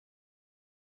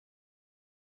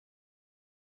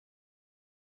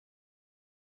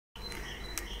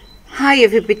Hi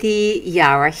everybody,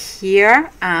 Yara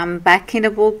here. I'm back in the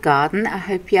walled garden. I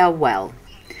hope you are well.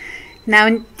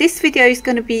 Now this video is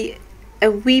going to be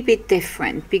a wee bit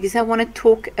different because I want to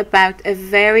talk about a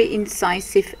very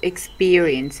incisive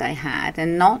experience I had,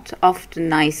 and not of the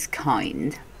nice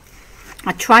kind.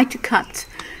 I tried to cut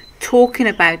talking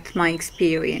about my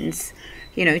experience,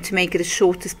 to make it as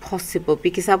short as possible,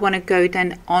 because I want to go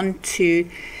then on to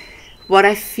what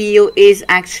I feel is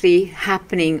actually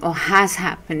happening or has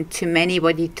happened to many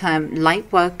what you term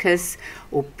light workers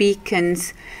or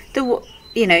beacons. In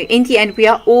the end we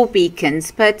are all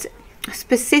beacons, but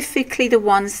specifically the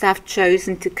ones that have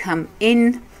chosen to come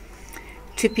in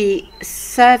to be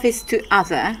service to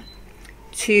other,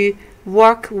 to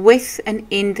work with and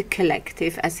in the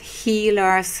collective as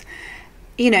healers,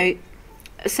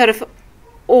 sort of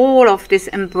all of this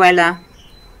umbrella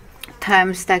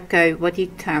terms that go what you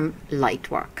term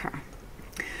light worker.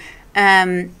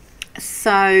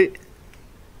 So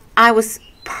I was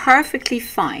perfectly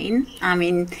fine. I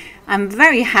mean, I'm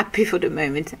very happy for the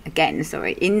moment,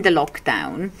 in the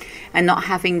lockdown and not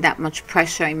having that much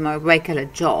pressure in my regular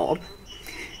job.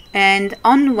 And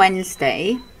on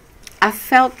Wednesday I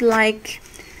felt like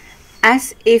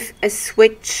as if a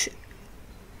switch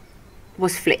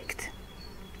was flicked.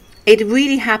 It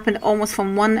really happened almost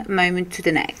from one moment to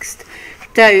the next.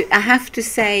 Though I have to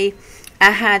say,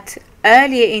 I had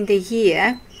earlier in the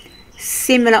year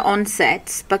similar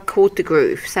onsets but caught the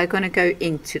groove. So I'm going to go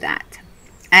into that.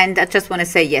 And I just want to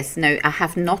say yes, no, I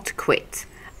have not quit.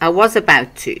 I was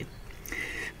about to.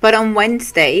 But on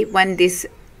Wednesday, when this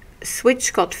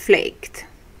switch got flicked,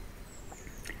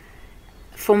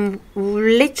 from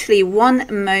literally one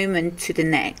moment to the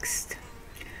next,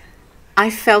 I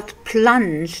felt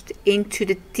plunged into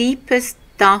the deepest,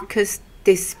 darkest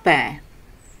despair.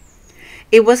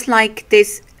 It was like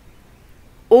this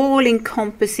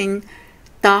all-encompassing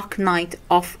dark night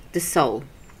of the soul.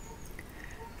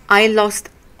 I lost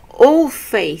all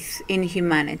faith in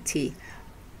humanity.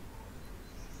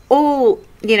 All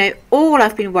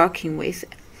I've been working with.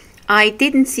 I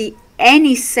didn't see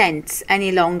any sense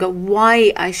any longer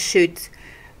why I should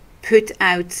put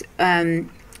out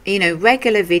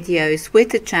regular videos with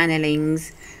the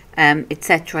channelings,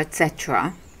 etc.,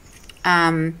 etc.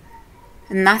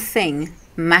 Nothing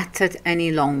mattered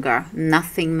any longer.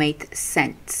 Nothing made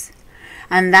sense.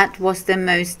 And that was the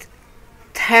most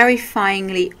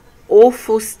terrifyingly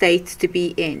awful state to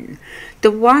be in.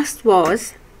 The worst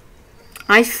was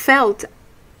I felt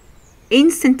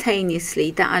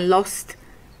instantaneously that I lost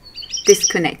this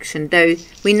connection. Though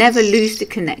we never lose the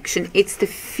connection, it's the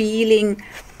feeling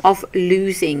of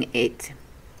losing it.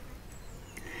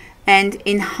 And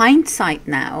in hindsight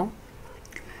now,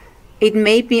 it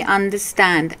made me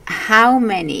understand how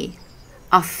many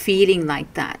are feeling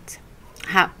like that.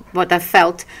 What I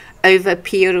felt over a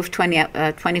period of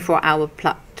 24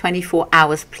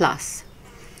 hours plus.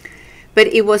 But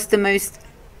it was the most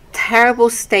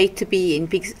terrible state to be in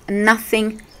because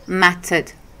nothing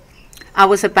mattered. I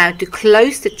was about to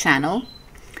close the channel.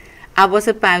 I was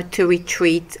about to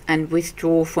retreat and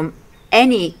withdraw from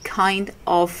any kind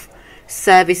of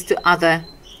service to other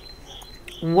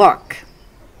work.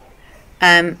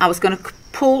 I was going to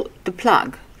pull the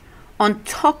plug. On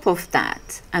top of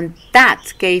that, and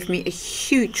that gave me a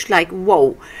huge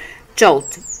whoa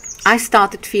jolt, I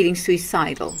started feeling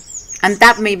suicidal, and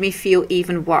that made me feel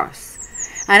even worse.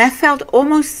 And I felt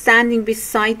almost standing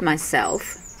beside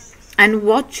myself and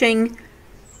watching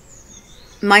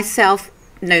myself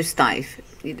nosedive.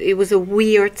 It was a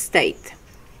weird state,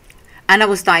 and I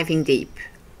was diving deep.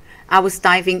 I was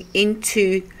diving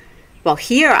into,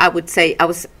 here I would say I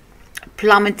was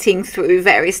plummeting through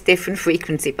various different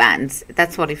frequency bands.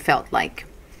 That's what it felt like.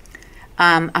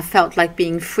 I felt like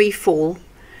being free fall,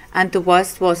 and the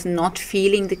worst was not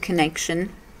feeling the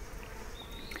connection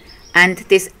and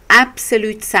this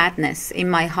absolute sadness in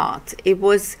my heart. It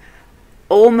was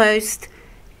almost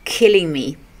killing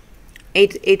me.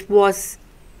 It was,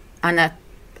 and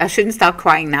I shouldn't start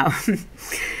crying now.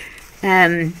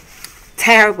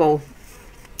 Terrible.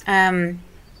 And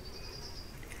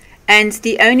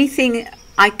the only thing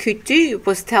I could do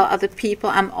was tell other people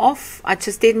I'm off. I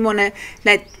just didn't want to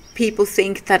let people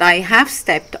think that I have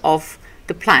stepped off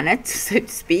the planet, so to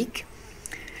speak.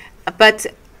 But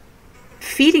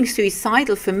feeling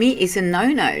suicidal for me is a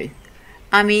no-no.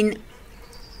 I mean,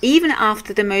 even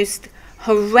after the most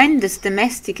horrendous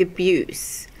domestic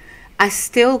abuse, I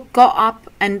still got up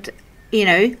and,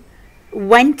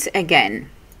 went again.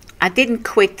 I didn't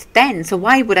quit then, so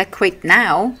why would I quit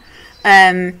now?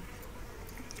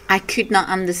 I could not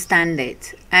understand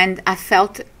it, and I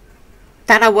felt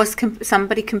that I was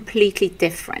somebody completely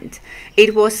different.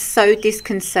 It was so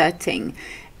disconcerting,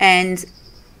 and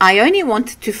I only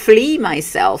wanted to flee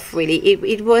myself, really.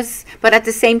 It was, but at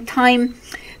the same time,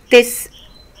 this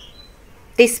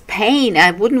pain,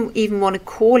 I wouldn't even want to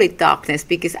call it darkness,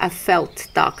 because I felt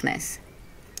darkness,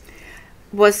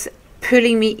 was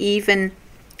pulling me even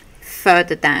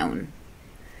further down.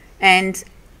 And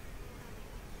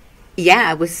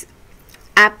yeah, it was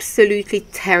absolutely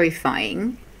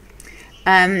terrifying,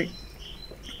 in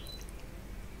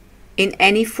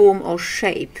any form or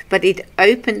shape, but it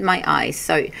opened my eyes.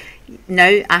 So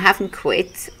no, I haven't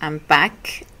quit. I'm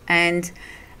back, and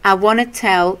I want to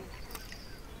tell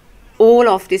all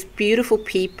of these beautiful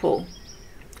people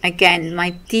again my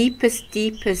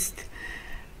deepest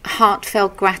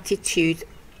heartfelt gratitude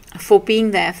for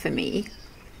being there for me,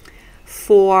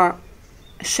 for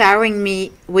showering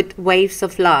me with waves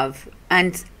of love.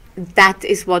 And that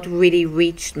is what really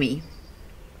reached me.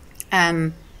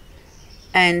 And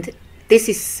this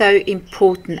is so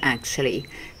important, actually,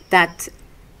 that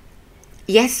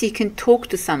yes, you can talk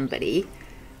to somebody,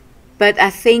 but I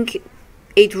think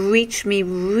it reached me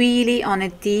really on a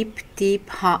deep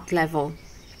heart level.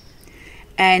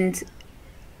 And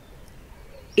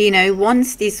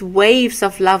once these waves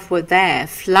of love were there,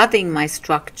 flooding my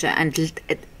structure, and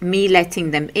me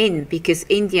letting them in, because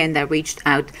in the end I reached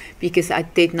out because I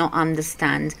did not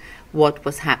understand what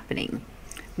was happening,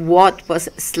 what was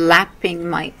slapping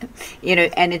my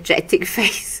energetic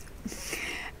face.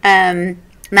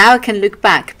 Now I can look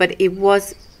back, but it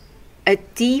was a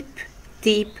deep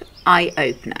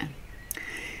eye-opener.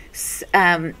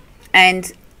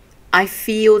 And I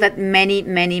feel that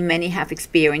many have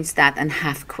experienced that and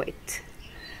have quit.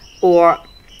 Or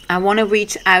I want to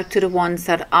reach out to the ones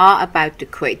that are about to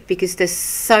quit, because there's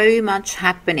so much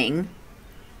happening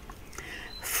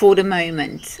for the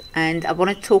moment. And I want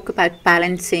to talk about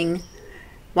balancing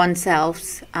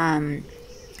oneself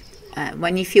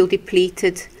when you feel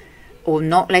depleted, or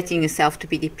not letting yourself to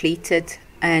be depleted,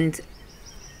 and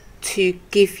to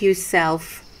give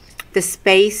yourself the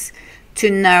space to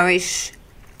nourish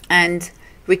and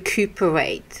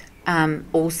recuperate.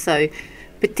 Also,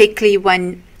 particularly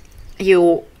when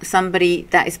you're somebody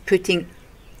that is putting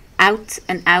out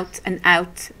and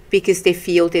out because they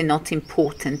feel they're not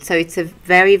important. So it's a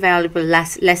very valuable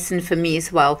lesson for me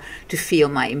as well, to feel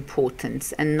my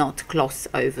importance and not gloss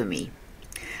over me.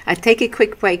 I take a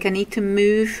quick break. I need to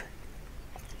move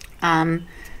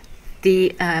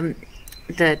the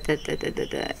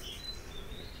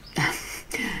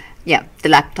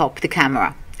laptop, the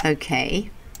camera. Okay.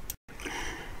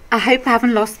 I hope I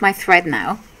haven't lost my thread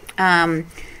now. And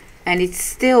it's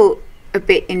still a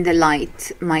bit in the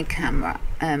light, my camera,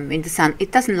 in the sun.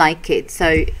 It doesn't like it,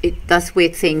 so it does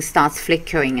weird things, starts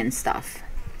flickering and stuff.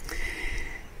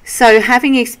 So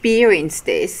having experienced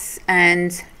this,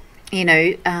 and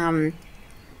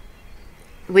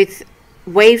with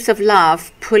waves of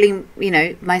love pulling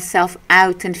myself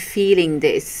out, and feeling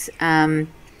this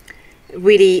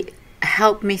really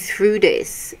helped me through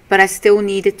this, but I still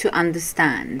needed to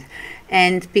understand.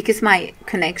 And because my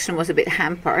connection was a bit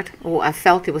hampered, or I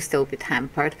felt it was still a bit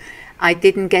hampered, I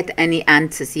didn't get any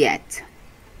answers yet.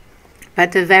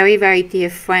 But a very dear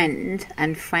friend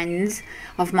and friends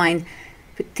of mine,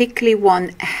 particularly one,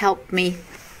 helped me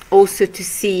also to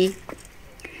see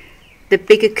the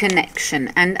bigger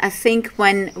connection. And I think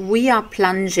when we are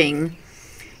plunging,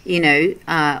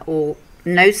 or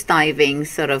nosediving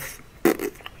sort of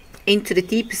into the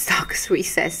deepest, darkest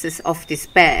recesses of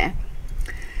despair,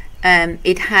 it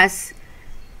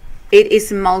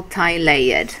is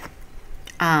multi-layered,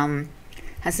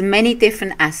 has many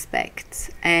different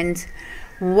aspects. And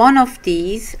one of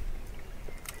these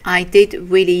I did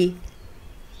really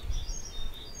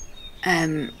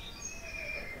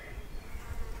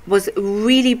was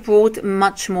really brought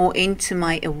much more into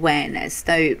my awareness,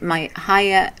 though my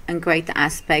higher and greater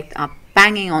aspect are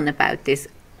banging on about this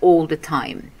all the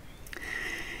time.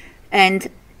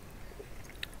 And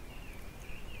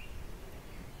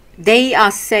they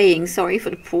are saying, sorry for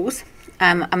the pause,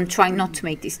 I'm trying not to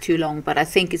make this too long, but I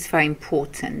think it's very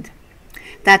important,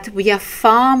 that we are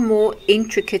far more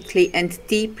intricately and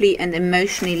deeply and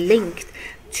emotionally linked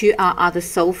to our other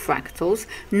soul fractals,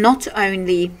 not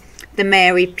only the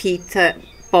Mary, Peter,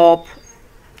 Bob,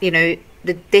 the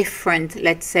different,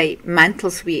 let's say,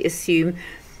 mantles we assume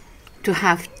to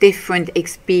have different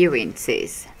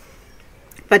experiences,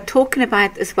 but talking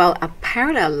about as well our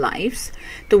parallel lives,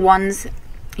 the ones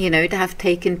that have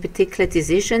taken particular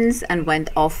decisions and went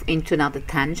off into another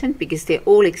tangent, because they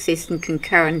all exist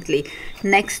concurrently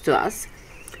next to us,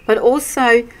 but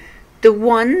also the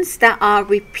ones that are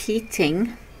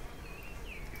repeating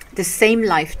the same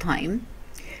lifetime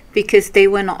because they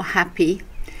were not happy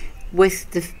with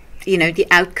the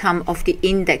outcome of the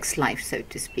index life, so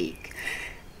to speak.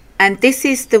 And this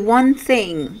is the one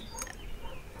thing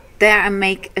there I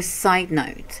make a side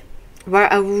note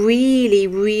where I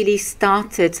really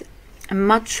started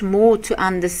much more to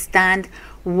understand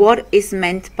what is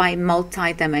meant by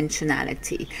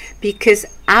multidimensionality, because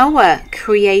our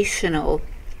creational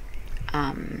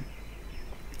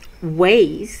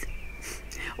ways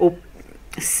or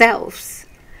selves,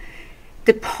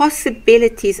 the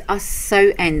possibilities are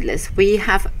so endless. We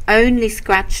have only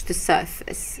scratched the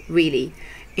surface, really,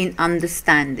 in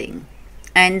understanding.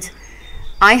 And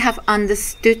I have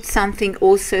understood something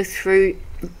also through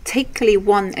particularly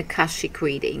one Akashic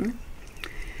reading,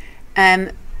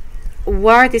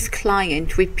 where this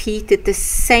client repeated the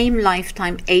same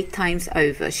lifetime 8 times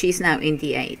over. She's now in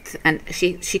the 8th, and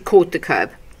she caught the curb,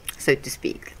 so to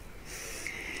speak.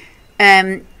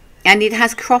 And it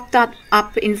has cropped up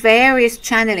in various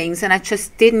channelings, and I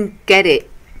just didn't get it.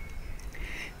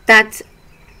 That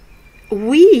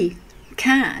we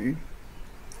can,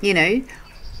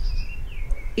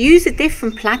 use a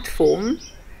different platform,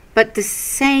 but the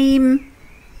same,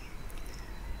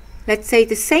 let's say,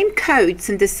 the same codes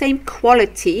and the same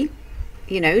quality.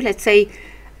 Let's say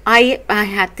I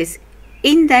had this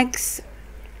index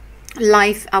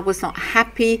life. I was not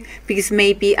happy because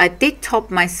maybe I did top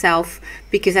myself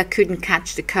because I couldn't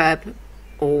catch the curb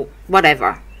or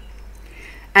whatever,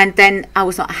 and then I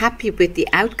was not happy with the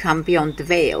outcome beyond the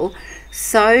veil.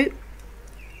 So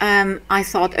I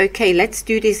thought, okay, let's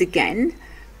do this again.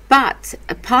 But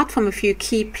apart from a few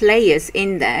key players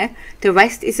in there, the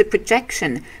rest is a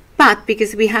projection. But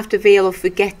because we have the veil of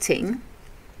forgetting,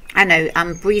 I know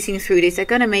I'm breezing through this. I'm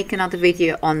going to make another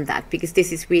video on that because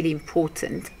this is really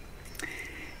important.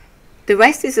 The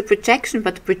rest is a projection,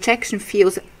 but the projection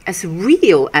feels as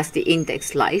real as the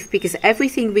index life because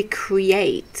everything we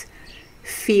create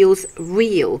feels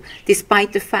real,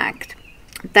 despite the fact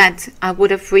that I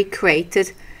would have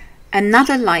recreated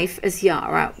another life as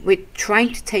Yara, with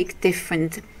trying to take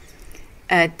different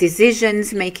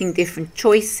decisions, making different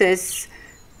choices.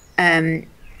 But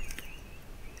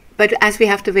as we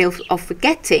have the veil of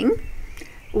forgetting,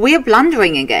 we are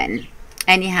blundering again.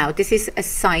 Anyhow, this is a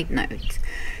side note.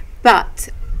 But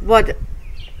what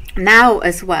now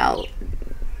as well,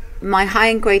 my high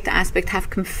and greater aspect have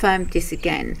confirmed this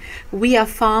again. We are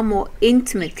far more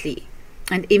intimately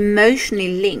and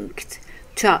emotionally linked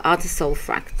to our other soul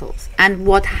fractals and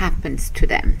what happens to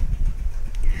them.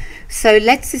 So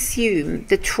let's assume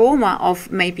the trauma of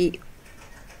maybe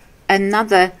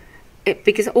another,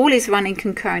 because all is running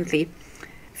concurrently,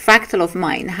 fractal of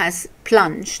mine has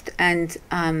plunged and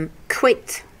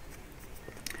quit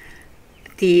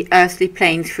the earthly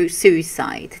plane through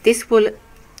suicide. This will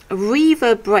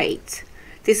reverberate,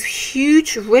 this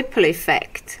huge ripple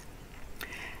effect,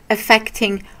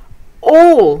 affecting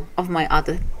all of my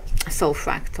other soul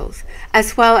fractals,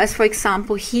 as well as, for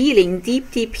example, healing,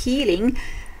 deep healing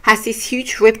has this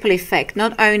huge ripple effect,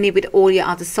 not only with all your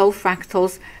other soul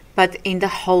fractals, but in the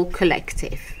whole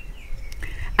collective.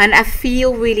 And I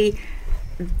feel really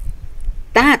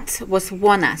that was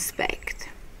one aspect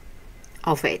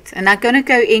of it, and I'm going to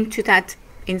go into that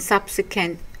in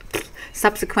subsequent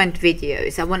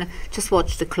videos. I want to just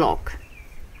watch the clock.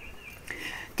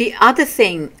 The other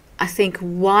thing, I think,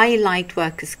 why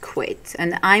lightworkers quit,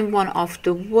 and I'm one of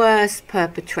the worst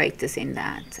perpetrators in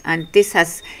that, and this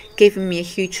has given me a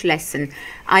huge lesson.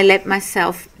 I let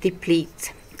myself be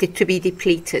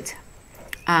depleted,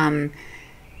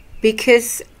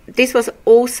 because this was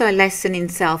also a lesson in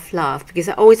self-love, because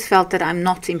I always felt that I'm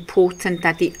not important,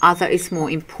 that the other is more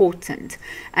important,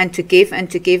 and to give and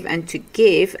to give and to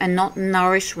give and not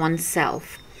nourish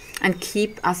oneself and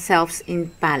keep ourselves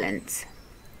in balance.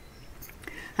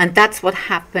 And that's what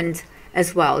happened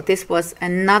as well. This was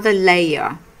another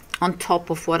layer on top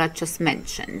of what I just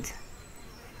mentioned.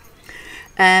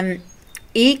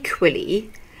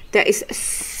 Equally, there is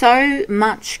so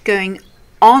much going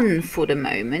on for the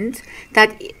moment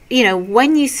that,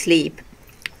 when you sleep,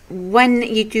 when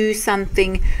you do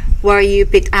something where you're a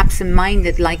bit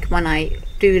absent-minded, like when I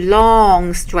do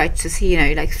long stretches,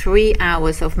 like 3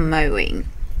 hours of mowing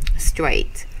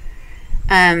straight,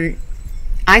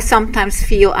 I sometimes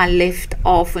feel I lift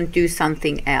off and do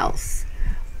something else.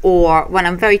 Or when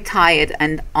I'm very tired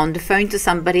and on the phone to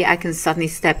somebody, I can suddenly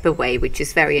step away, which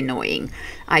is very annoying.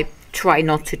 I try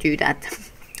not to do that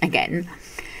again.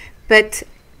 But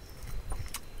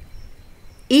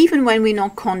even when we're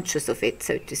not conscious of it,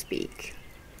 so to speak,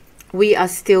 we are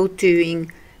still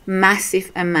doing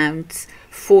massive amounts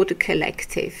for the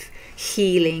collective,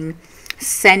 healing,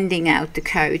 sending out the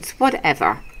codes,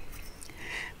 whatever.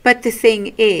 But the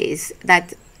thing is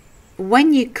that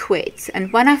when you quit,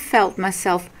 and when I felt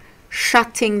myself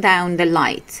shutting down the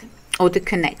light or the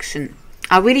connection,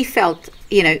 I really felt,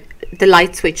 you know, the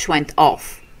light switch went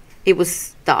off. It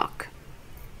was dark.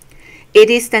 It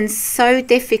is then so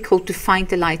difficult to find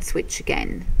the light switch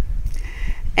again.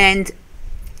 And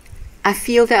I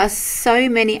feel there are so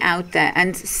many out there,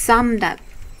 and some that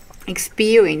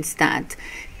experienced that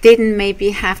didn't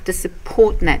maybe have the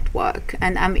support network.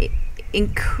 And I'm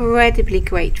incredibly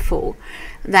grateful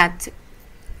that,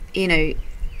 you know,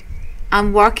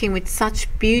 I'm working with such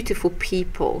beautiful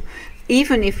people.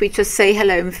 Even if we just say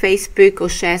hello on Facebook or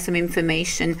share some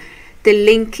information, the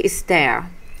link is there.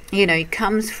 You know, it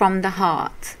comes from the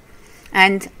heart.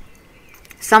 And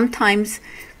sometimes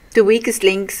the weakest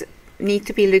links need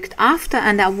to be looked after,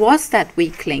 and there was that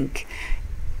weak link.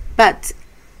 But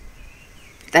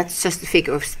that's just a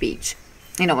figure of speech.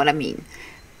 You know what I mean?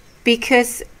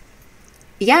 Because,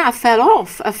 yeah, I fell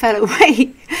off. I fell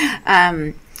away.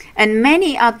 And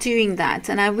many are doing that.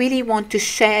 And I really want to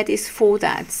share this for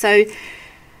that. So,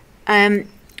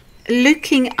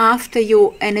 looking after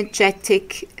your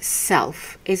energetic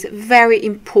self is very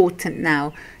important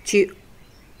now to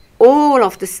all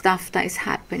of the stuff that is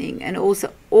happening, and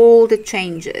also all the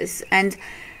changes. And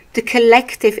the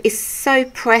collective is so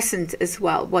present as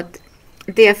well, what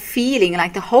they are feeling,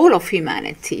 like the whole of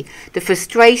humanity, the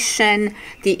frustration,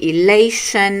 the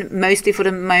elation, mostly for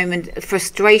the moment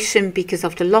frustration because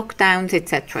of the lockdowns,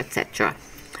 etc., etc.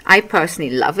 I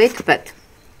personally love it, but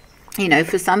you know,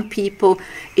 for some people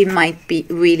it might be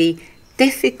really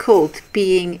difficult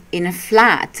being in a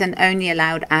flat and only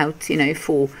allowed out, you know,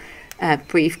 for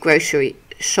brief grocery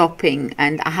shopping,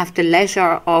 and I have the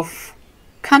leisure of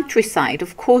countryside.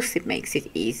 Of course it makes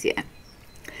it easier,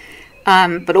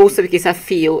 but also because I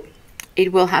feel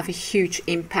it will have a huge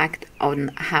impact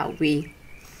on how we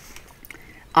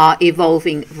are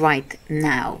evolving right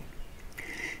now.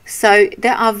 So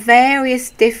there are various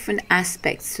different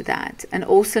aspects to that, and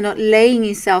also not laying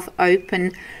yourself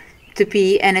open to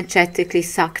be energetically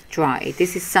sucked dry.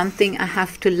 This is something I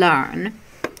have to learn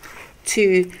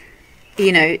to,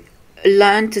 you know,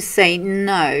 learn to say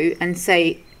no and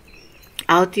say,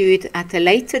 I'll do it at a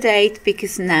later date,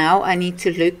 because now I need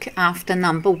to look after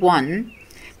number one.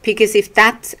 Because if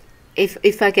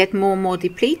I get more and more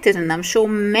depleted, and I'm sure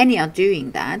many are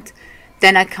doing that,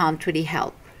 then I can't really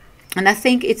help. And I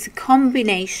think it's a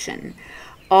combination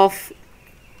of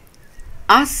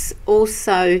us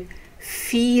also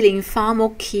feeling far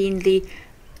more keenly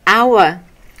our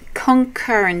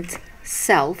concurrent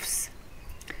selves,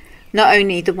 not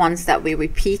only the ones that we're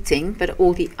repeating, but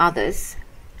all the others.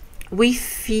 We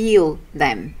feel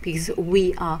them because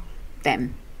we are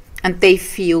them, and they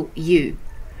feel you.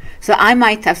 So I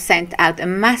might have sent out a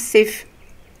massive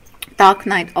dark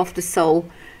night of the soul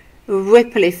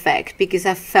ripple effect because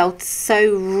I felt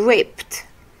so ripped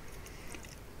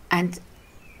and,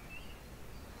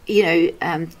 you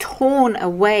know, torn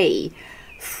away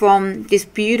from this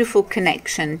beautiful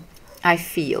connection I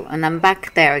feel, and I'm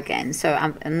back there again. So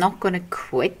I'm not going to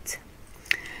quit.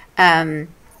 I'm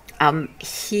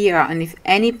here, and if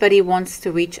anybody wants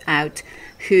to reach out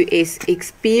who is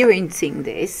experiencing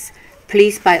this,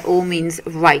 please by all means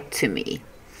write to me.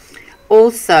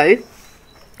 Also,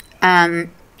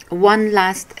 one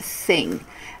last thing,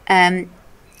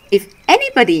 if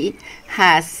anybody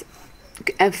has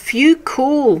a few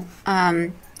cool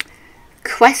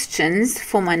questions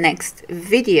for my next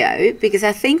video, because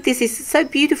I think this is so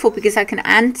beautiful, because I can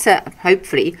answer,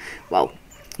 hopefully, well,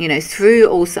 you know, through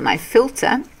also my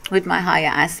filter with my higher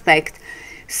aspect,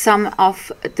 some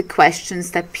of the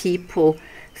questions that people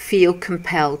feel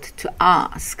compelled to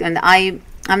ask. And I'm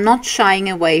not shying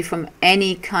away from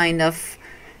any kind of,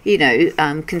 you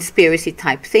know, conspiracy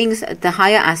type things. The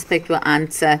higher aspect will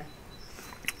answer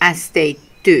as they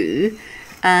do.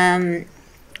 And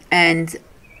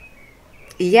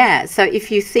yeah, so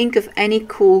if you think of any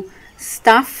cool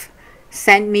stuff,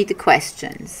 send me the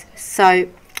questions. So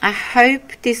I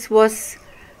hope this was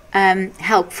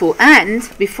helpful. And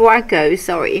before I go,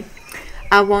 sorry,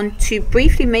 I want to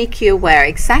briefly make you aware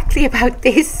exactly about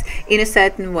this in a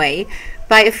certain way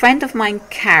by a friend of mine,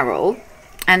 Carol,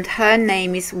 and her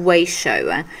name is Way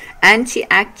Shower, and she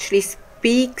actually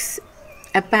speaks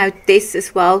about this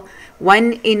as well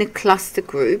when in a cluster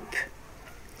group,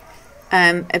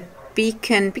 a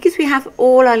beacon, because we have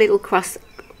all our little cluster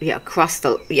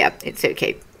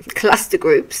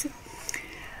groups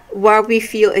where we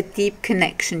feel a deep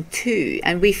connection to,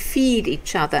 and we feed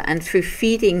each other, and through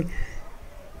feeding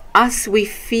us we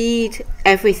feed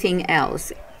everything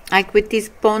else. like with these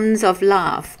bonds of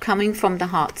love coming from the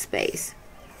heart space.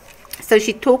 So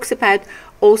she talks about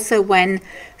also when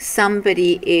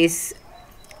somebody is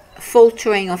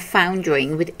faltering or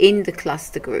foundering within the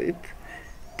cluster group,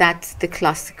 that the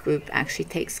cluster group actually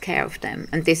takes care of them.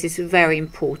 And this is very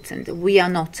important. We are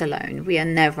not alone. We are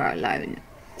never alone.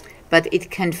 But it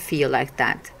can feel like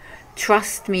that.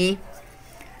 Trust me.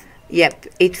 Yep,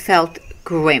 it felt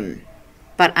grim.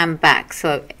 But I'm back.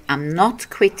 So I'm not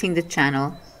quitting the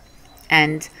channel.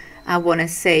 And I want to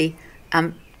say,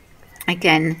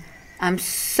 again, I'm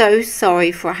so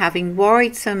sorry for having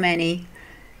worried so many.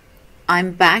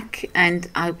 I'm back, and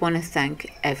I want to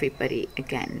thank everybody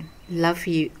again. Love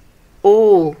you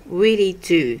all, really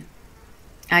do.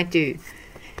 I do.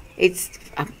 It's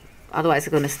otherwise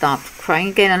I'm going to start crying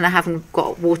again, and I haven't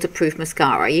got waterproof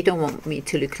mascara. You don't want me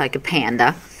to look like a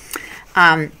panda.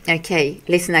 Okay,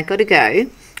 listen, I got to go,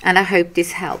 and I hope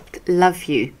this helped. Love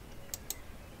you.